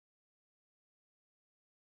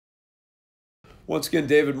Once again,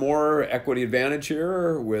 David Moore, Equity Advantage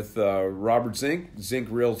here with Robert Zink, Zink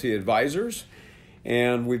Realty Advisors.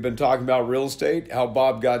 And we've been talking about real estate, how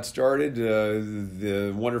Bob got started,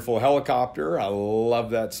 the wonderful helicopter. I love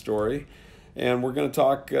that story. And we're going to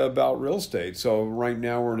talk about real estate. So right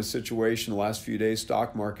now we're in a situation, the last few days,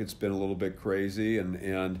 stock market's been a little bit crazy.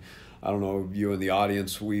 And I don't know, you in the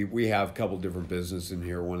audience, we have a couple different businesses in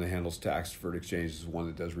here. One that handles tax deferred exchanges, one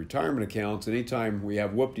that does retirement accounts. Anytime we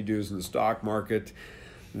have whoop-de-doos in the stock market,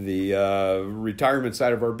 the retirement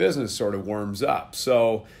side of our business sort of warms up.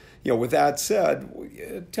 So, with that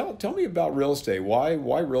said, tell me about real estate. Why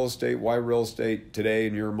real estate? Why real estate today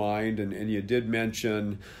in your mind? And you did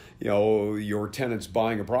mention, your tenants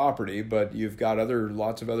buying a property, but you've got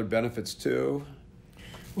lots of other benefits too.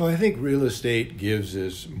 Well, I think real estate gives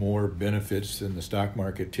us more benefits than the stock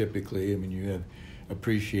market typically. I mean, you have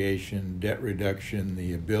appreciation, debt reduction,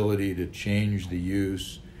 the ability to change the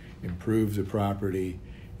use, improve the property,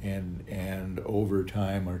 and over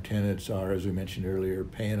time our tenants are, as we mentioned earlier,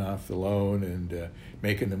 paying off the loan and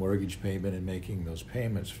making the mortgage payment and making those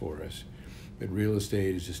payments for us. But real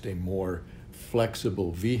estate is just a more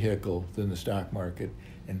flexible vehicle than the stock market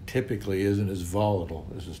and typically isn't as volatile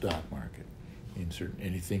as the stock market.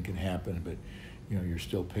 Anything can happen, but you're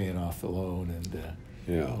still paying off the loan and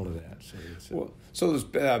all of that. So this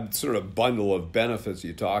sort of bundle of benefits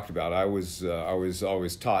you talked about. I was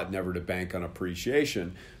always taught never to bank on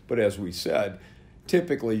appreciation, but as we said,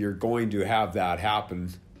 typically you're going to have that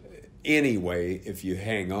happen anyway if you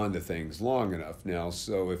hang on to things long enough. Now,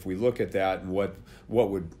 so if we look at that and what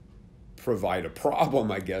would provide a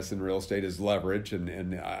problem, I guess, in real estate is leverage.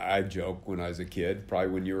 And I joke when I was a kid,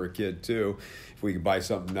 probably when you were a kid too, if we could buy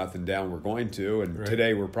something nothing down, we're going to. And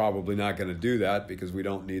Today we're probably not going to do that because we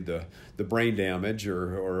don't need the brain damage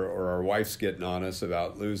or our wife's getting on us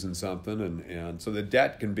about losing something. And so the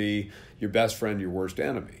debt can be your best friend, your worst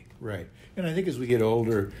enemy. Right. And I think as we get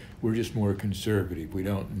older, we're just more conservative. We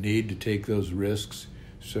don't need to take those risks,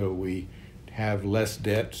 so we have less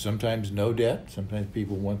debt, sometimes no debt. Sometimes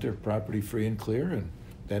people want their property free and clear, and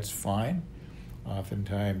that's fine.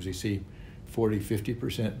 Oftentimes you see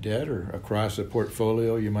 40-50% debt, or across a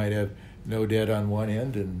portfolio you might have no debt on one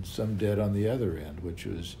end and some debt on the other end, which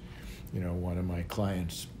was one of my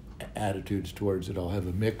clients' attitudes towards it. I'll have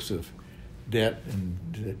a mix of debt,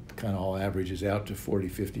 and it kind of all averages out to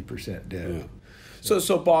 40-50% debt. Yeah.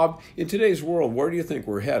 So Bob, in today's world, where do you think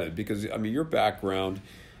we're headed? Because your background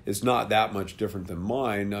is not that much different than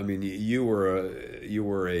mine. I mean, you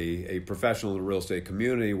were a professional in the real estate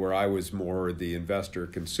community, where I was more the investor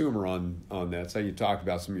consumer on that. So you talked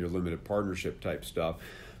about some of your limited partnership type stuff.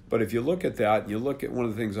 But if you look at that, and you look at one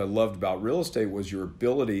of the things I loved about real estate was your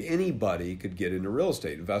ability, anybody could get into real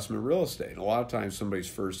estate, investment real estate. And a lot of times somebody's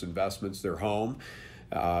first investment's their home.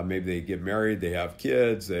 Maybe they get married, they have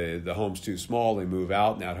kids, the home's too small, they move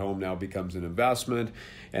out, and that home now becomes an investment.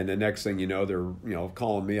 And the next thing you know, they're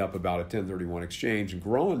calling me up about a 1031 exchange and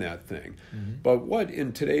growing that thing. Mm-hmm. But what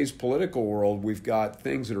in today's political world, we've got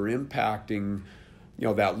things that are impacting,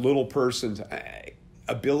 that little person's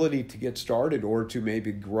ability to get started or to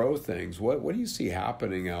maybe grow things. What do you see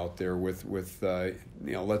happening out there with let's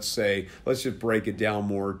just break it down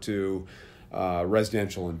more to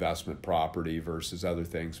residential investment property versus other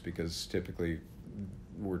things, because typically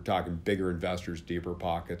we're talking bigger investors, deeper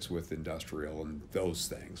pockets with industrial and those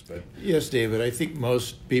things. But yes, David, I think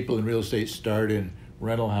most people in real estate start in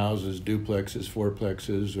rental houses, duplexes,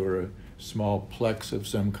 fourplexes, or a small plex of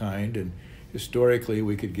some kind. And historically,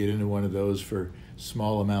 we could get into one of those for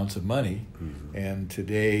small amounts of money. Mm-hmm. And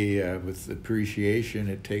today, with appreciation,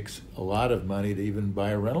 it takes a lot of money to even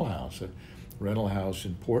buy a rental house. A rental house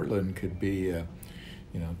in Portland could be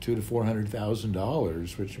 $200,000 to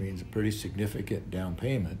 $400,000, which means a pretty significant down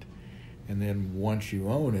payment. And then once you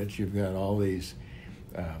own it, you've got all these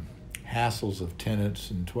hassles of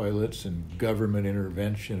tenants and toilets and government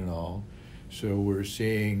intervention and all. So we're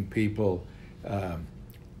seeing people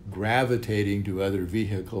gravitating to other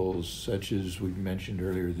vehicles, such as we mentioned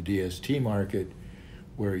earlier, the DST market,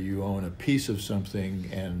 where you own a piece of something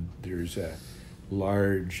and there's a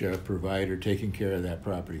large provider taking care of that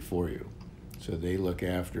property for you. So they look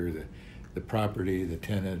after the property, the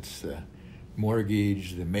tenants, the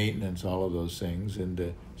mortgage, the maintenance, all of those things.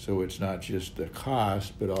 And so it's not just the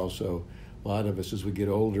cost, but also a lot of us as we get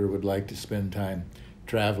older would like to spend time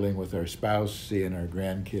traveling with our spouse, seeing our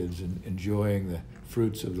grandkids, and enjoying the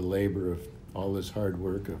fruits of the labor of all this hard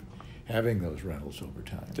work of having those rentals over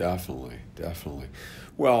time. Definitely, definitely.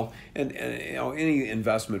 Well, and any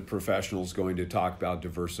investment professional is going to talk about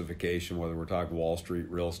diversification, whether we're talking Wall Street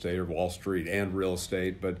real estate or Wall Street and real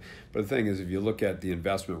estate. But the thing is, if you look at the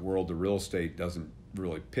investment world, the real estate doesn't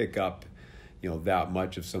really pick up, that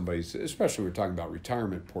much of somebody's, especially we're talking about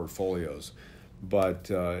retirement portfolios. But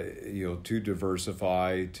to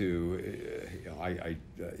diversify, I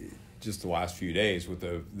just the last few days with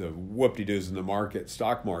the whoop-de-doos in the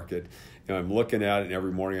stock market, I'm looking at it, and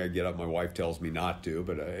every morning I get up, my wife tells me not to,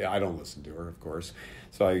 but I don't listen to her, of course.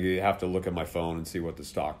 So I have to look at my phone and see what the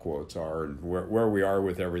stock quotes are and where we are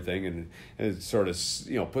with everything, and it sort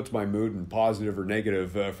of puts my mood in positive or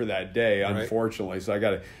negative for that day, unfortunately. Right. So I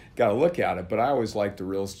got to look at it. But I always like the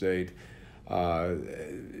real estate.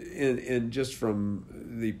 And just from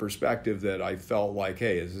the perspective that I felt like,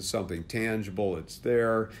 hey, is this something tangible? It's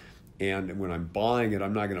there. And when I'm buying it,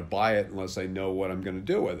 I'm not going to buy it unless I know what I'm going to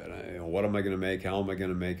do with it. What am I going to make? How am I going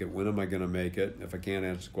to make it? When am I going to make it? If I can't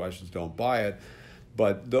answer questions, don't buy it.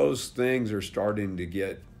 But those things are starting to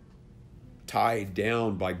get tied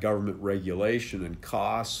down by government regulation and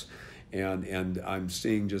costs. And I'm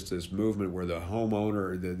seeing just this movement where the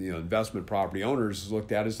homeowner, the investment property owners is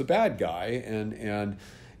looked at as the bad guy, and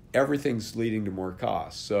everything's leading to more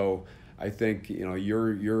costs. So I think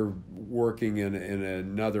you're working in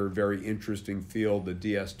another very interesting field, the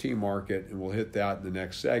DST market, and we'll hit that in the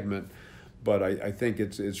next segment. But I think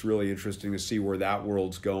it's really interesting to see where that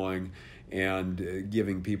world's going, and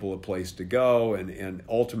giving people a place to go, and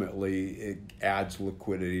ultimately it adds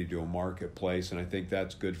liquidity to a marketplace, and I think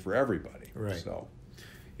that's good for everybody. Right. So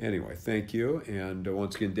anyway, thank you. And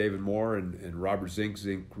once again, David Moore and Robert Zink,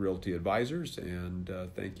 Zink Realty Advisors, and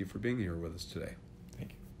thank you for being here with us today.